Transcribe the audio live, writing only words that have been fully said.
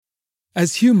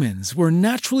As humans, we're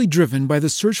naturally driven by the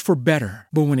search for better.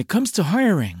 But when it comes to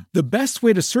hiring, the best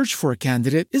way to search for a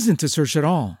candidate isn't to search at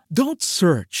all. Don't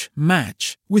search,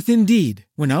 match with Indeed.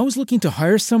 When I was looking to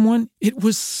hire someone, it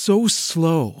was so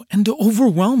slow and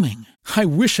overwhelming. I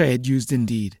wish I had used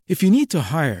Indeed. If you need to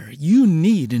hire, you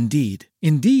need Indeed.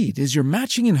 Indeed is your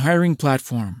matching and hiring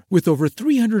platform with over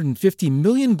 350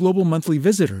 million global monthly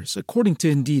visitors, according to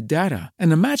Indeed data,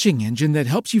 and a matching engine that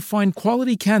helps you find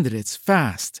quality candidates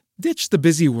fast. Ditch the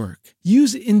busy work.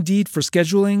 Use Indeed for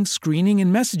scheduling, screening,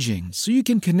 and messaging so you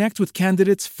can connect with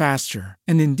candidates faster.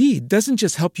 And Indeed doesn't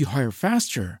just help you hire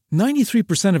faster.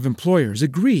 93% of employers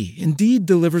agree Indeed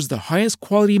delivers the highest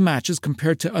quality matches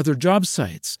compared to other job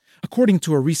sites, according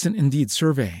to a recent Indeed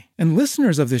survey. And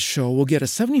listeners of this show will get a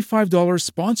 $75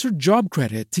 sponsored job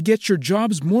credit to get your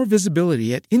jobs more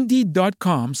visibility at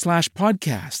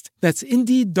Indeed.com/podcast. That's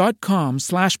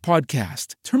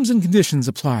Indeed.com/podcast. Terms and conditions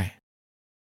apply.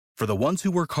 For the ones who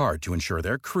work hard to ensure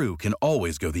their crew can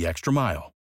always go the extra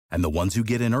mile, and the ones who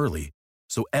get in early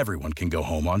so everyone can go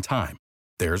home on time,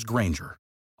 there's Grainger,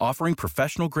 offering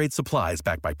professional-grade supplies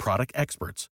backed by product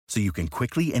experts so you can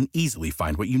quickly and easily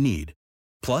find what you need.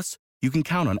 Plus, you can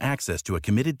count on access to a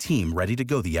committed team ready to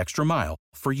go the extra mile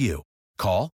for you.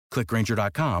 Call, click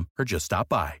Grainger.com, or just stop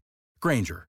by.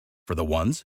 Grainger, for the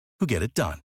ones who get it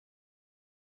done.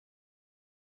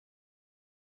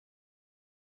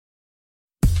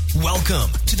 Welcome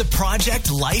to the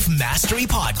Project Life Mastery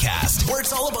Podcast, where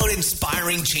it's all about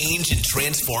inspiring change and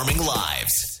transforming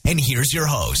lives. And here's your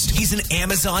host. He's an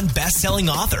Amazon best-selling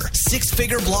author,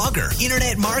 six-figure blogger,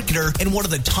 internet marketer, and one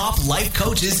of the top life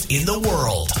coaches in the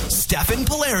world, Stefan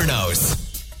Palernos.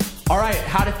 All right,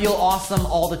 how to feel awesome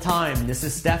all the time. This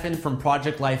is Stefan from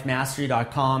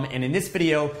ProjectLifeMastery.com, and in this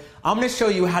video, I'm going to show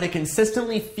you how to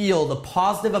consistently feel the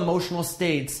positive emotional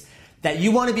states that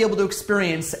you want to be able to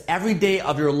experience every day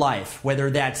of your life, whether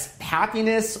that's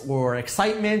happiness or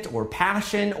excitement or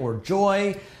passion or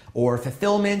joy or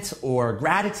fulfillment or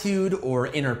gratitude or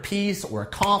inner peace or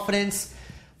confidence.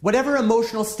 Whatever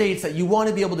emotional states that you want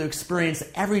to be able to experience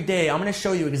every day, I'm going to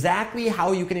show you exactly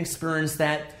how you can experience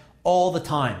that all the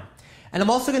time. And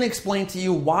I'm also going to explain to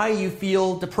you why you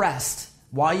feel depressed,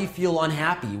 why you feel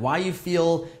unhappy, why you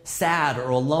feel sad or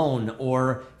alone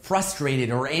or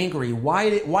frustrated or angry. Why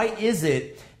is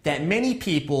it that many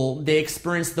people, they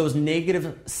experience those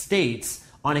negative states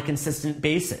on a consistent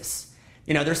basis?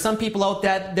 You know, there's some people out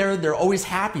that they're always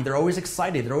happy, they're always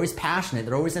excited, they're always passionate,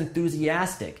 they're always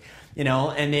enthusiastic, you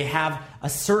know, and they have a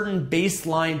certain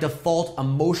baseline default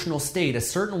emotional state, a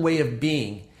certain way of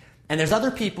being. And there's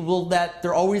other people that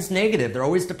they're always negative, they're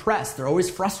always depressed, they're always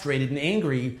frustrated and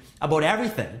angry about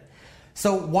everything.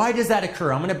 So why does that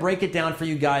occur? I'm going to break it down for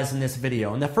you guys in this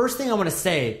video. And the first thing I want to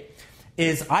say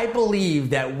is I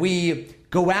believe that we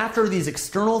go after these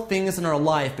external things in our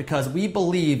life because we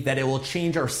believe that it will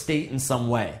change our state in some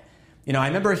way. You know, I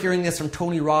remember hearing this from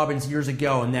Tony Robbins years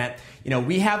ago, and that, you know,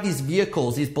 we have these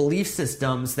vehicles, these belief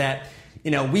systems that,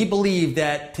 you know, we believe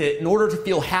that in order to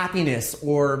feel happiness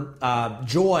or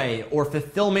joy or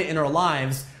fulfillment in our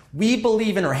lives, we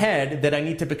believe in our head that I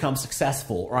need to become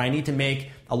successful, or I need to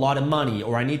make a lot of money,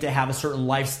 or I need to have a certain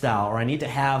lifestyle, or I need to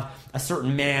have a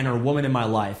certain man or woman in my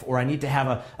life, or I need to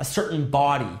have a certain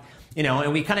body. You know,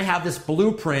 and we kind of have this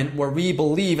blueprint where we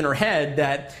believe in our head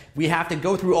that we have to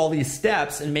go through all these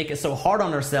steps and make it so hard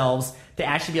on ourselves to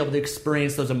actually be able to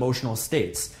experience those emotional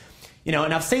states. You know,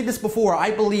 and I've said this before,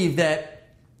 I believe that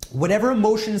whatever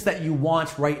emotions that you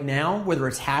want right now, whether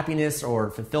it's happiness or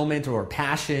fulfillment or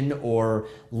passion or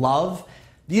love,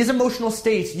 these emotional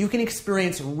states you can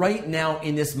experience right now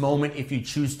in this moment if you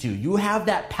choose to. You have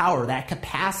that power, that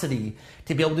capacity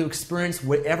to be able to experience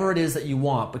whatever it is that you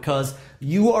want because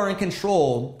you are in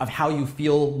control of how you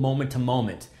feel moment to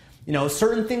moment. You know,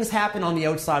 certain things happen on the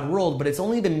outside world, but it's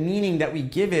only the meaning that we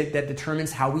give it that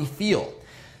determines how we feel.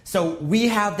 So we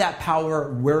have that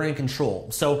power, we're in control.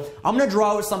 So I'm going to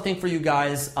draw out something for you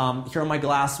guys here on my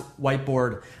glass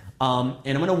whiteboard. And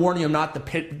I'm going to warn you, I'm not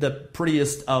the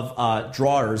prettiest of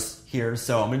drawers here,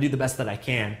 so I'm going to do the best that I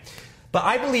can. But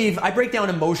I believe I break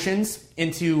down emotions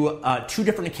into two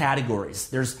different categories.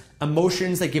 There's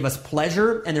emotions that give us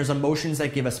pleasure, and there's emotions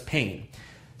that give us pain.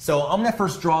 So I'm going to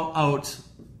first draw out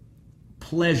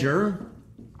pleasure,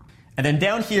 and then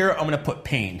down here I'm going to put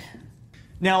pain.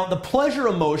 Now, the pleasure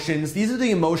emotions, these are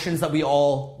the emotions that we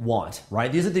all want,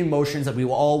 right? These are the emotions that we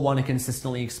all want to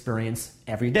consistently experience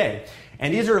every day.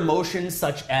 And these are emotions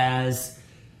such as,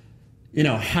 you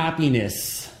know,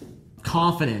 happiness,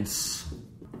 confidence,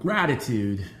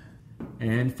 gratitude,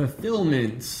 and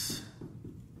fulfillment,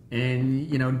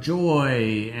 and, you know,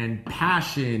 joy, and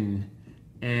passion,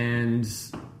 and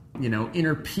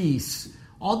inner peace,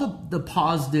 all the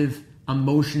positive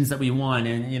emotions that we want.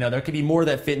 And, there could be more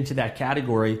that fit into that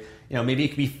category. Maybe it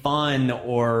could be fun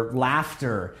or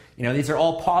laughter. These are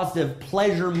all positive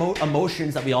pleasure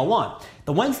emotions that we all want.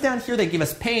 The ones down here that give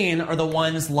us pain are the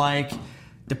ones like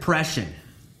depression,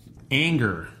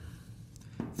 anger,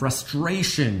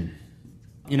 frustration,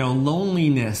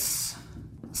 loneliness,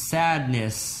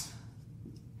 sadness,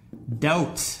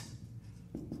 doubt,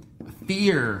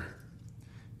 fear,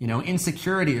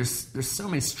 insecurity. There's so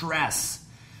many stress.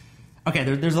 Okay,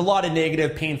 there's a lot of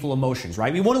negative, painful emotions,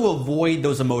 right? We want to avoid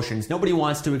those emotions. Nobody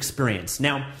wants to experience.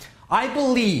 Now, I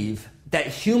believe that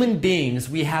human beings,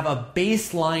 we have a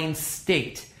baseline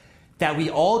state that we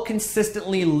all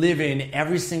consistently live in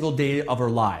every single day of our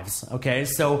lives, okay?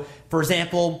 So, for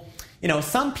example,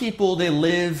 some people, they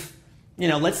live,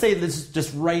 let's say this is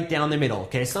just right down the middle,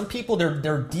 okay? Some people,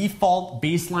 their default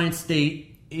baseline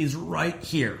state is right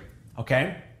here,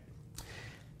 okay?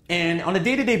 And on a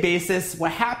day-to-day basis,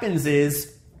 what happens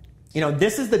is,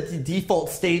 this is the default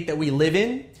state that we live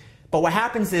in, but what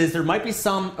happens is there might be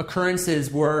some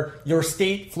occurrences where your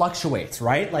state fluctuates,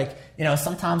 right? Like,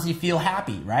 sometimes you feel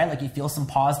happy, right? Like you feel some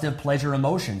positive pleasure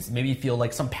emotions. Maybe you feel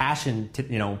like some passion,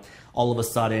 all of a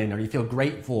sudden, or you feel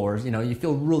grateful, or, you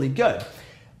feel really good.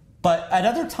 But at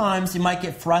other times, you might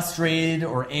get frustrated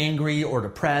or angry or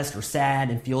depressed or sad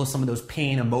and feel some of those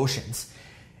pain emotions.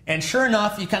 And sure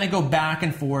enough, you kind of go back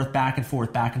and forth, back and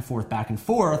forth, back and forth, back and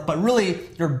forth. But really,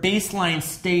 your baseline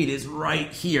state is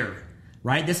right here,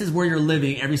 right? This is where you're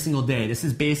living every single day. This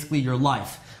is basically your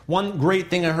life. One great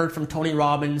thing I heard from Tony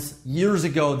Robbins years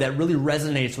ago that really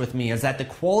resonates with me is that the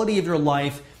quality of your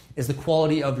life is the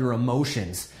quality of your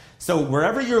emotions. So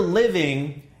wherever you're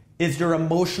living is your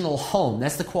emotional home.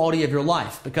 That's the quality of your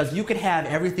life, because you could have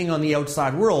everything on the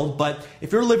outside world, but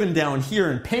if you're living down here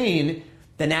in pain,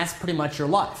 then that's pretty much your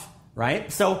life,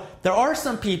 right? So there are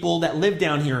some people that live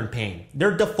down here in pain.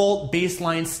 Their default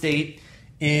baseline state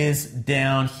is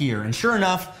down here. And sure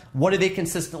enough, what do they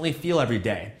consistently feel every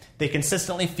day? They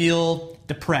consistently feel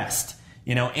depressed,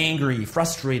 angry,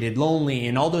 frustrated, lonely,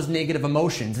 and all those negative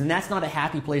emotions. And that's not a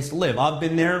happy place to live. I've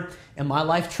been there in my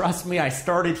life. Trust me, I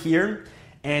started here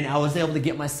and I was able to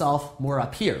get myself more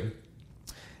up here.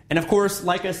 And of course,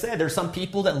 like I said, there's some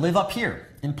people that live up here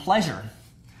in pleasure.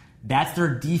 That's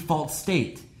their default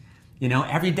state.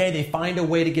 Every day they find a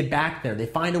way to get back there. They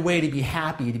find a way to be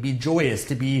happy, to be joyous,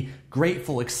 to be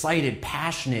grateful, excited,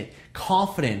 passionate,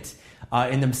 confident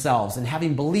in themselves, and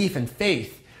having belief and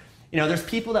faith. There's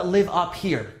people that live up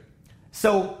here.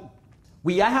 So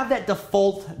I have that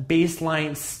default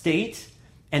baseline state,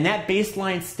 and that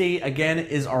baseline state, again,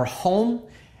 is our home.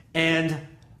 And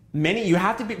you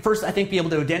have to first, I think, be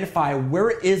able to identify where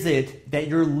is it that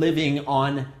you're living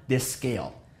on this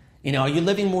scale. Are you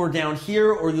living more down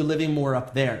here or are you living more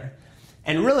up there?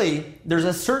 And really, there's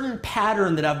a certain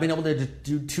pattern that I've been able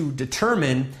to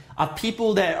determine of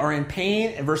people that are in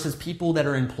pain versus people that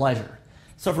are in pleasure.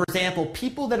 So for example,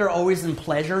 people that are always in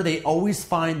pleasure, they always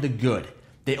find the good.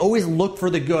 They always look for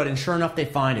the good, and sure enough, they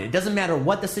find it. It doesn't matter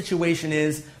what the situation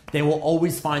is, they will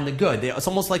always find the good. It's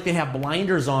almost like they have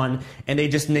blinders on and they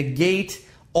just negate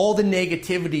all the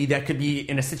negativity that could be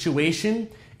in a situation,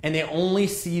 and they only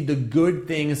see the good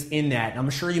things in that. I'm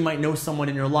sure you might know someone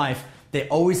in your life, they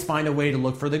always find a way to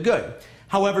look for the good.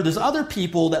 However, there's other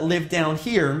people that live down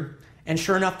here, and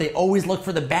sure enough, they always look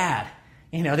for the bad.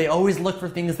 They always look for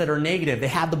things that are negative. They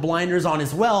have the blinders on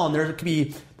as well, and there could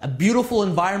be a beautiful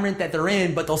environment that they're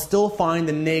in, but they'll still find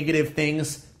the negative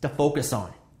things to focus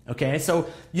on. Okay, so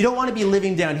you don't want to be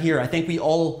living down here. I think we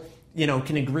all,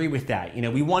 can agree with that.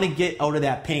 We want to get out of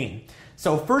that pain.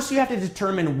 So first you have to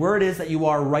determine where it is that you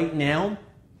are right now,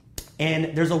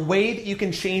 and there's a way that you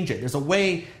can change it. There's a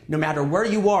way, no matter where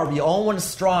you are, we all want to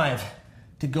strive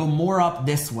to go more up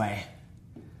this way,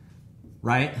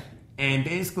 right? And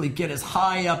basically get as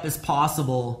high up as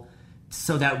possible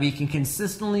so that we can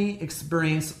consistently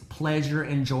experience pleasure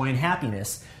and joy and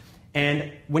happiness.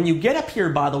 And when you get up here,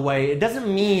 by the way, it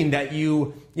doesn't mean that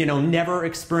you never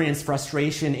experience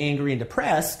frustration, angry, and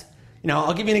depressed.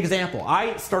 I'll give you an example.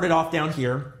 I started off down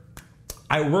here.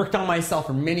 I worked on myself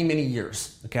for many, many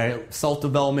years. Okay,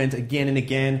 self-development again and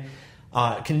again,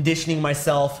 conditioning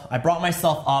myself. I brought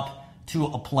myself up to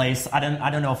a place. I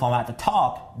don't know if I'm at the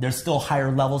top. There's still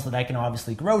higher levels that I can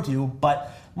obviously grow to,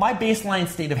 but my baseline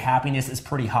state of happiness is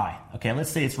pretty high. Okay, let's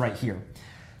say it's right here.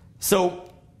 So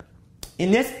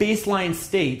in this baseline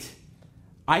state,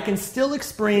 I can still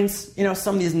experience,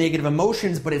 some of these negative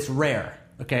emotions, but it's rare.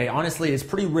 Okay, honestly, it's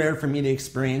pretty rare for me to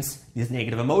experience these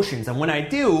negative emotions. And when I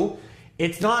do,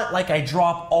 it's not like I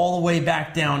drop all the way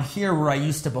back down here where I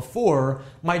used to before.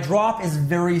 My drop is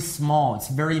very small. It's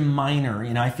very minor.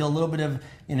 I feel a little bit of,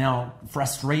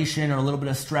 frustration or a little bit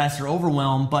of stress or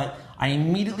overwhelm, but I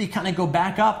immediately kind of go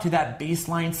back up to that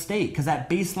baseline state, because that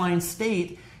baseline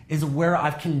state is where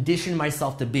I've conditioned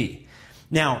myself to be.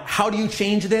 Now, how do you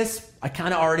change this? I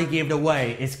kind of already gave it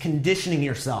away. It's conditioning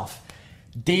yourself.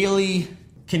 Daily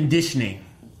conditioning.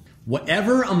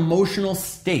 Whatever emotional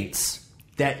states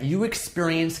that you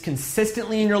experience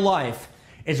consistently in your life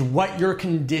is what you're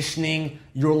conditioning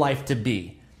your life to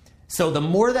be. So the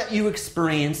more that you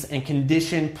experience and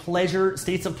condition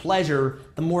states of pleasure,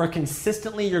 the more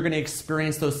consistently you're going to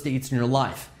experience those states in your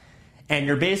life. And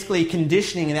you're basically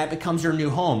conditioning, and that becomes your new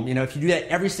home. If you do that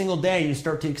every single day, you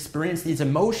start to experience these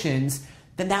emotions,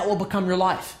 then that will become your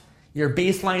life. Your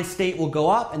baseline state will go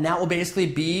up, and that will basically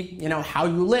be, how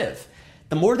you live.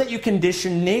 The more that you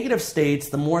condition negative states,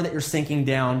 the more that you're sinking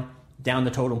down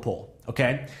the totem pole.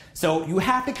 Okay? So you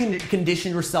have to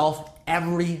condition yourself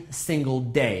every single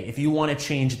day if you want to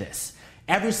change this.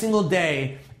 Every single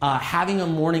day, having a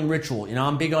morning ritual.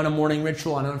 I'm big on a morning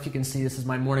ritual. I don't know if you can see, this is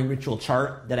my morning ritual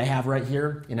chart that I have right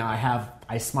here.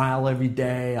 I smile every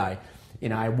day.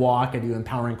 I walk. I do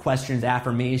empowering questions,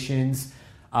 affirmations,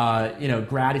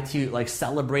 gratitude, like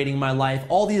celebrating my life.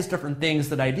 All these different things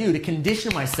that I do to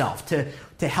condition myself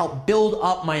to help build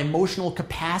up my emotional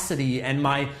capacity and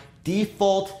my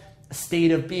default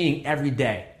state of being every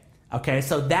day. Okay,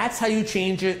 so that's how you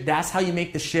change it. That's how you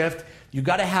make the shift. You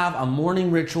got to have a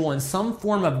morning ritual and some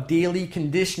form of daily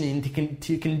conditioning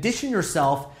to condition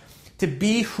yourself to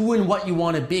be who and what you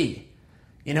want to be.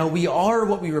 We are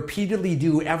what we repeatedly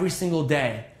do every single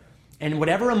day. And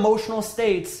whatever emotional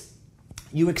states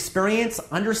you experience,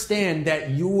 understand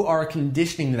that you are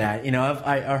conditioning that.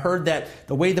 I heard that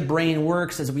the way the brain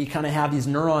works is we kind of have these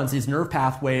neurons, these nerve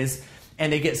pathways,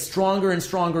 and they get stronger and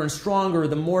stronger and stronger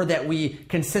the more that we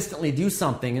consistently do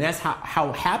something. And that's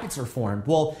how habits are formed.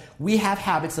 Well, we have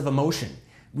habits of emotion.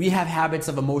 We have habits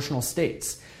of emotional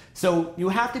states. So you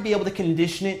have to be able to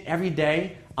condition it every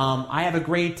day. I have a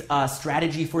great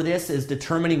strategy for this, is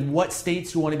determining what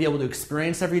states you want to be able to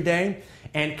experience every day,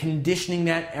 and conditioning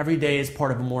that every day as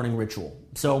part of a morning ritual.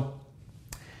 So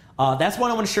that's what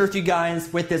I want to share with you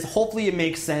guys with this. Hopefully it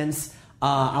makes sense.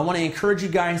 I want to encourage you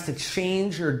guys to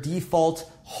change your default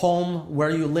home where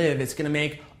you live. It's going to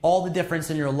make all the difference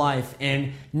in your life,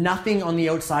 and nothing on the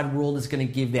outside world is going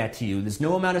to give that to you. There's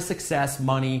no amount of success,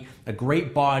 money, a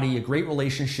great body, a great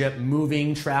relationship,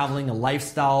 moving, traveling, a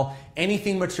lifestyle,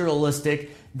 anything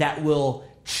materialistic that will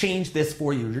change this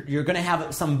for you. You're going to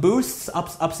have some boosts,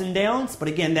 ups and downs, but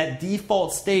again, that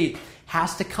default state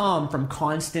has to come from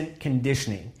constant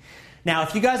conditioning. Now,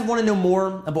 if you guys want to know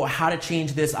more about how to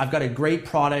change this, I've got a great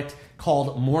product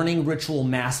called Morning Ritual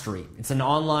Mastery. It's an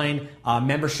online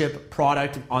membership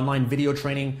product, online video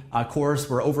training course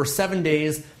where over 7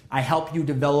 days, I help you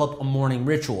develop a morning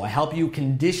ritual. I help you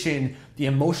condition the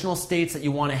emotional states that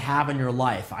you want to have in your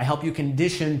life. I help you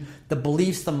condition the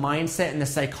beliefs, the mindset, and the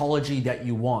psychology that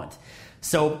you want.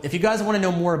 So if you guys want to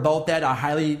know more about that, I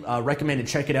highly recommend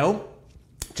to check it out.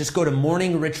 Just go to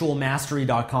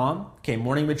morningritualmastery.com. Okay,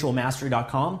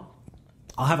 morningritualmastery.com.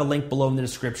 I'll have a link below in the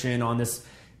description on this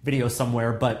video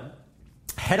somewhere, but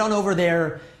head on over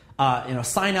there,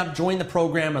 sign up, join the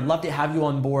program. I'd love to have you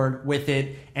on board with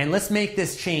it, and let's make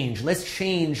this change. Let's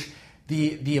change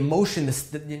the emotion.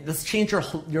 Let's change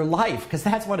your life, because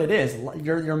that's what it is.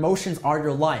 Your emotions are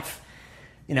your life.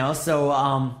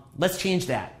 So let's change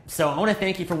that. So I want to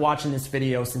thank you for watching this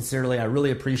video. Sincerely, I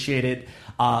really appreciate it.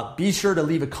 Be sure to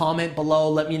leave a comment below.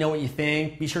 Let me know what you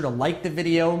think. Be sure to like the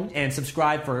video and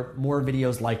subscribe for more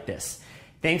videos like this.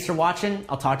 Thanks for watching.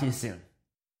 I'll talk to you soon.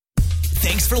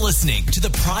 Thanks for listening to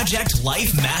the Project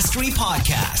Life Mastery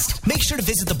Podcast. Make sure to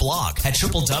visit the blog at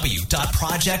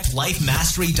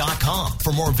www.projectlifemastery.com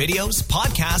for more videos,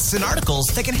 podcasts, and articles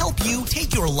that can help you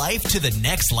take your life to the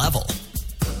next level.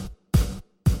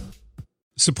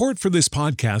 Support for this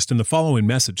podcast and the following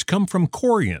message come from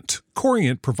Corient.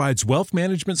 Corient provides wealth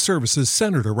management services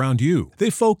centered around you. They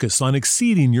focus on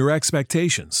exceeding your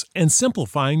expectations and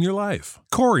simplifying your life.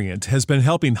 Corient has been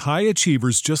helping high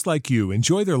achievers just like you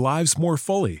enjoy their lives more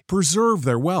fully, preserve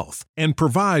their wealth, and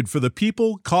provide for the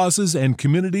people, causes, and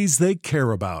communities they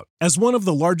care about. As one of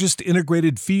the largest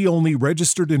integrated fee-only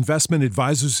registered investment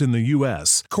advisors in the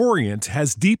U.S., Corient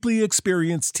has deeply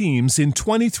experienced teams in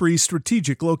 23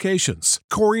 strategic locations.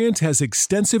 Corient has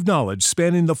extensive knowledge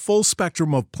spanning the full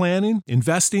spectrum of plan planning,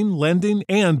 investing, lending,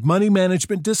 and money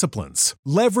management disciplines.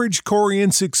 Leverage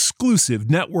Corient's exclusive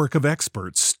network of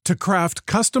experts to craft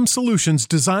custom solutions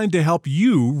designed to help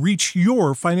you reach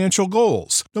your financial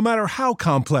goals, no matter how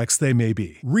complex they may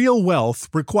be. Real wealth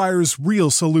requires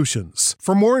real solutions.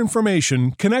 For more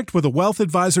information, connect with a wealth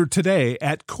advisor today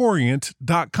at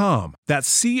Corient.com.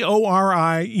 That's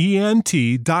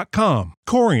Corient.com.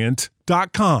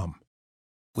 Corient.com.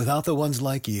 Without the ones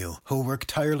like you, who work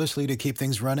tirelessly to keep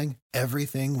things running,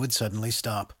 everything would suddenly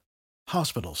stop.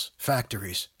 Hospitals,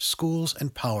 factories, schools,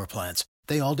 and power plants,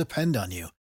 they all depend on you.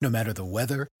 No matter the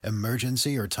weather,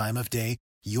 emergency, or time of day,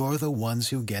 you're the ones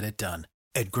who get it done.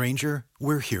 At Grainger,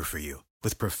 we're here for you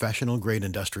with professional-grade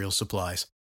industrial supplies.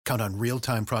 Count on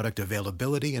real-time product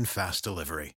availability and fast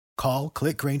delivery. Call,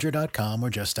 click Grainger.com, or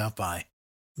just stop by.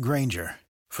 Grainger,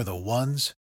 for the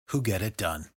ones who get it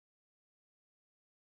done.